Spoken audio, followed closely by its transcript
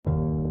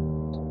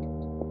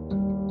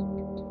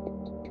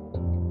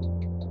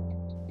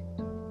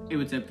Hey,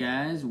 what's up,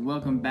 guys?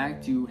 Welcome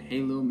back to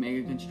Halo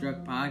Mega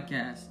Construct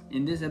Podcast.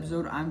 In this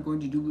episode, I'm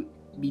going to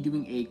be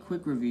doing a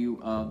quick review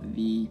of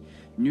the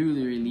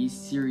newly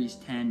released Series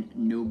 10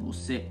 Noble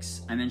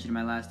 6. I mentioned in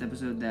my last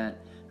episode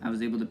that I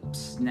was able to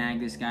snag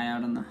this guy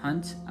out on the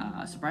hunt,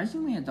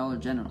 surprisingly at Dollar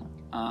General.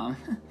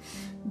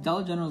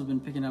 Dollar General has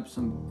been picking up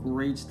some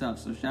great stuff,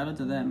 so shout out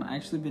to them. I've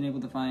actually been able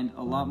to find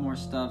a lot more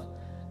stuff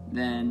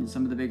than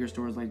some of the bigger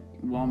stores like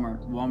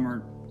Walmart.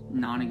 Walmart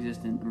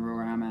non-existent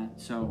where I'm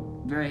at,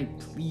 so very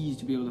pleased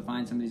to be able to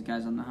find some of these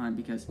guys on the hunt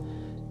because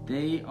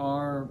they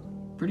are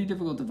pretty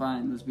difficult to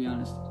find, let's be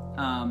honest.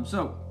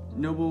 So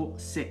Noble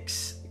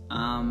 6,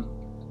 I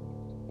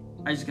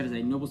just gotta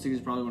say, Noble 6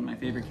 is probably one of my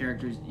favorite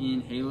characters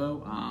in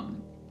Halo.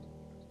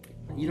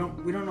 We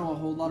don't know a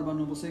whole lot about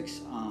Noble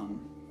 6.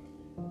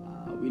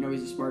 We know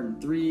he's a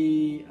Spartan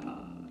 3.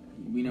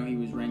 We know he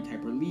was ranked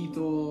hyper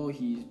lethal.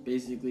 He's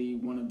basically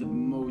one of the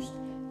most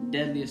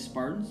deadliest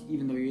Spartans,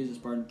 even though he is a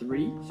Spartan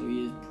 3, so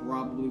he is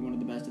probably one of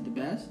the best of the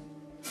best.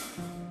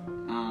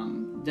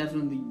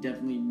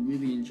 Definitely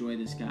really enjoy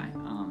this guy.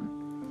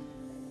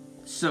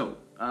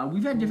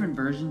 We've had different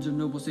versions of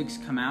Noble 6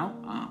 come out.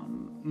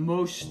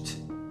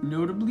 Most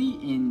notably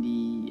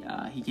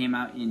he came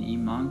out in a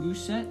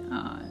Mongoose set.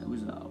 It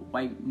was a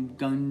white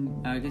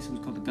gun, I guess it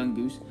was called a gun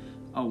goose,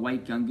 a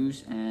white gun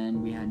goose,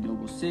 and we had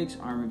Noble 6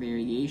 armor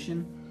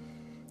variation,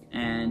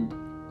 and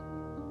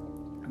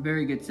a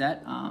very good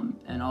set,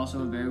 and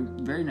also a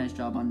very nice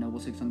job on Noble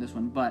 6 on this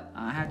one. But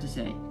I have to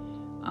say,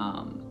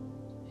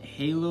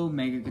 Halo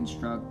Mega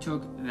Construct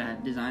took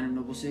that design of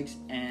Noble 6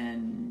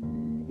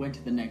 and went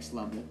to the next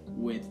level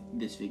with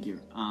this figure.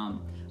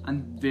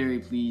 I'm very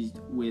pleased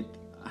with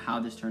how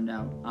this turned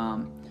out.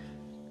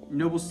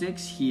 Noble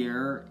 6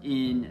 here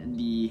in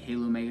the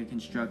Halo Mega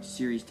Construct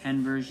Series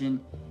 10 version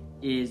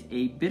is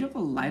a bit of a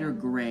lighter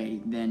gray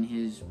than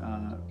his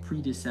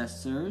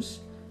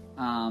predecessors.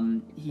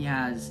 He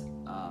has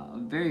a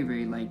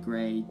very light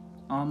gray,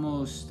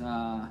 almost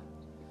kind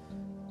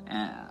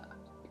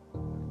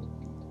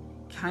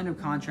of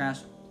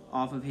contrast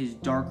off of his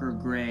darker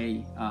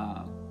gray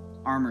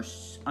armor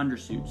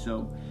undersuit.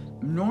 So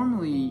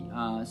normally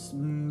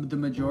the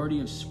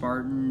majority of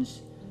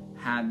Spartans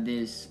have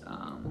this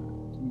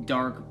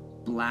dark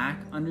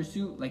black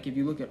undersuit. Like if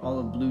you look at all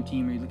of Blue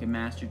Team or you look at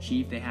Master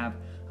Chief, they have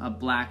a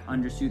black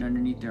undersuit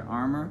underneath their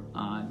armor.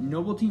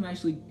 Noble Team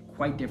actually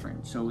quite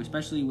different. So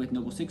especially with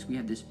Noble 6, we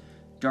have this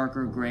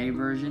darker gray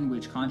version,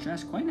 which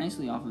contrasts quite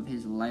nicely off of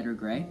his lighter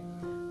gray.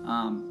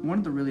 One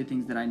of the really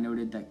things that I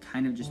noted that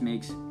kind of just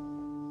makes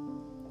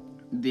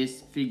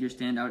this figure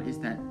stand out is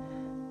that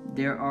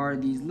there are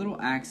these little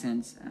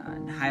accents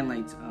and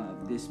highlights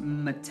of this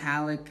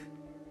metallic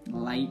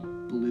light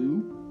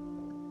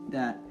blue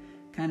that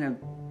kind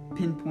of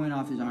pinpoint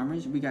off his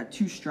armors. We got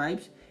two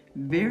stripes,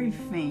 very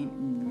faint,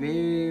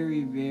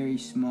 very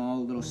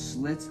small little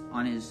slits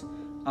on his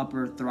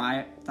upper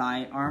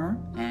thigh armor,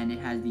 and it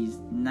has these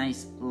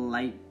nice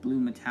light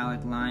blue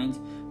metallic lines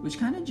which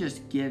kind of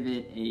just give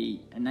it a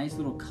nice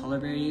little color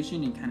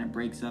variation and kind of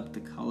breaks up the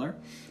color.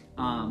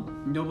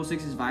 Noble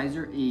 6's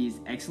visor is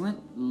excellent,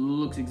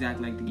 looks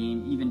exactly like the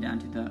game, even down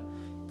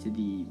to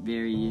the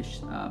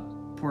various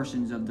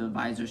portions of the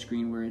visor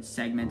screen where it's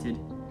segmented.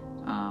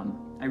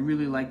 I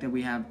really like that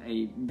we have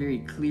a very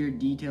clear,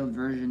 detailed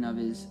version of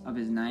his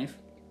knife.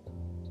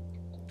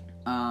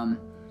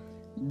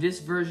 This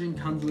version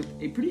comes with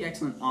a pretty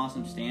excellent,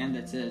 awesome stand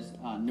that says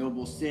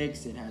Noble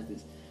 6. It has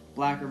this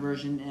blacker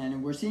version,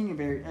 and we're seeing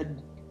a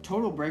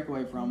total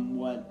breakaway from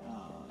what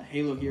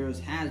Halo Heroes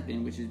has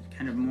been, which is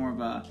kind of more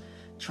of a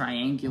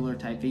triangular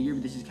type figure,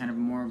 but this is kind of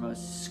more of a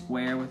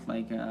square with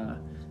like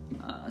a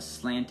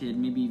slanted,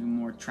 maybe even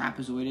more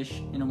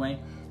trapezoidish in a way.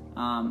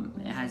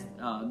 It has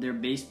their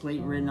base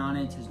plate written on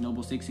it. It says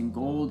Noble 6 in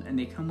gold, and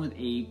they come with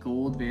a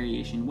gold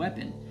variation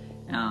weapon.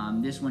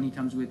 This one, he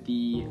comes with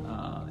the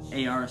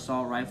AR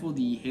assault rifle,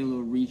 the Halo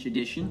Reach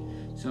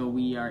edition, so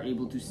we are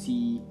able to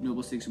see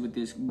Noble 6 with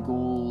this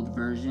gold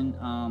version.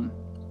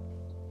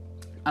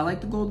 I like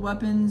the gold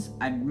weapons.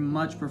 I'd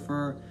much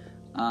prefer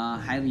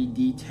highly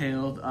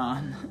detailed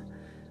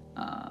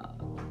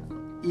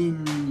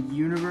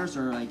in-universe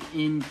or like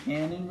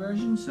in-canon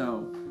version,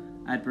 so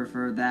I'd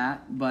prefer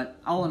that. But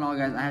all in all,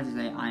 guys, I have to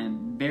say I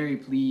am very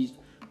pleased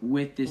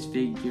with this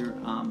figure.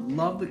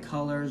 Love the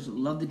colors,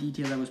 love the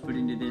detail that was put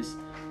into this.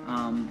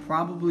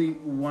 Probably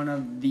one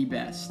of the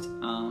best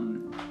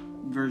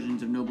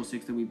versions of Noble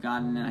 6 that we've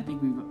gotten, and I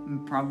think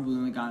we've probably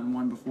only gotten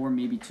one before,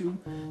 maybe two.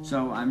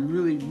 So I'm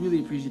really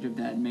appreciative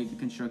that Mega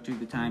Construct took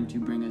the time to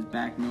bring us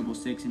back Noble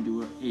 6 and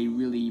do a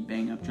really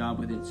bang-up job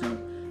with it. So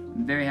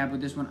I'm very happy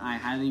with this one. I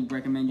highly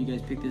recommend you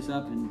guys pick this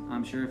up, and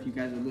I'm sure if you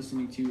guys are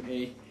listening to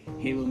a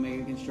Halo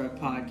Mega Construct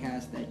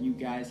podcast that you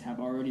guys have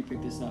already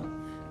picked this up.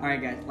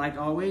 Alright guys, like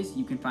always,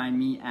 you can find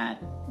me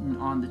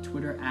on the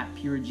Twitter at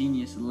Pure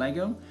Genius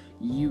Lego.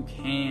 You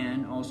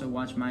can also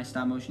watch my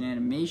stop motion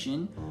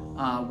animation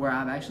where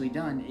I've actually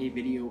done a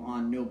video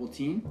on Noble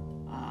Team.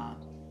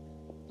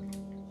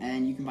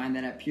 And you can find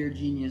that at Pure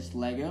Genius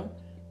Lego.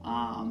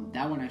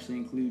 That one actually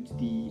includes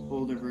the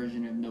older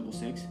version of Noble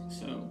 6,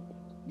 so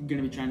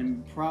going to be trying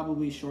to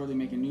probably shortly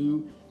make a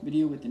new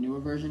video with the newer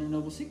version of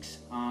Noble 6.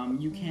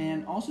 You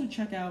can also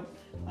check out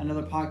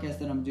another podcast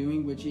that I'm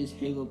doing, which is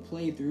Halo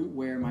Playthrough,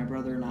 where my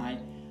brother and I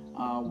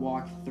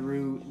walk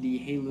through the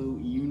Halo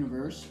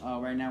universe.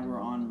 Right now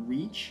we're on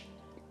Reach,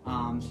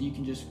 so you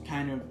can just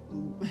kind of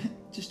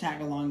just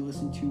tag along and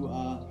listen to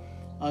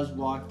us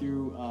walk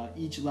through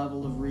each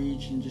level of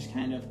Reach and just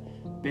kind of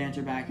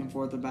banter back and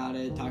forth about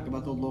it, talk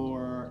about the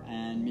lore,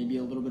 and maybe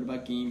a little bit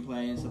about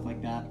gameplay and stuff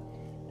like that,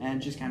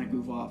 and just kind of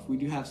goof off. We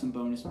do have some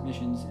bonus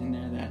missions in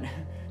there that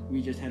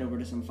we just head over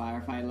to some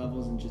firefight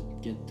levels and just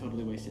get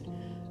totally wasted.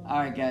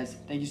 Alright guys,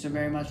 thank you so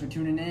very much for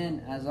tuning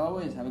in. As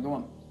always, have a good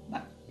one.